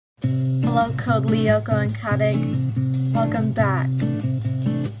Hello, Code Lyokô and Kadik. Welcome back.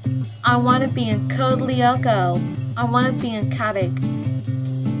 I want to be in Code Lyokô. I want to be in Kadik.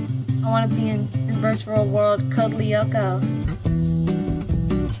 I want to be in virtual world Code Lyokô.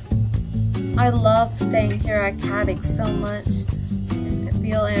 I love staying here at Kadik so much. I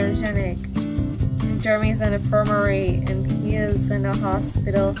feel energetic. And Jeremy's in an infirmary and he is in a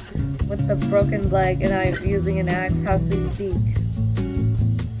hospital with a broken leg and I'm using an axe as we speak.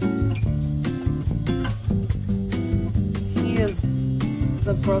 He is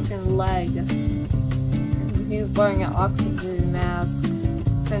the broken leg. And he's wearing an oxygen mask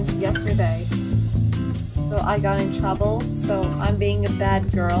since yesterday. So I got in trouble, so I'm being a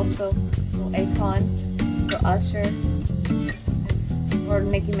bad girl, so Akon, so Usher, or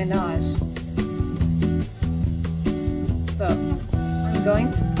Nicki Minaj. So I'm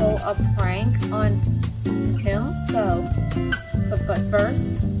going to pull a prank on him, but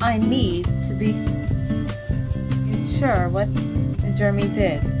first I need to be sure what Jeremy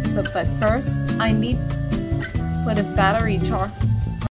did. But first I need to put a battery charge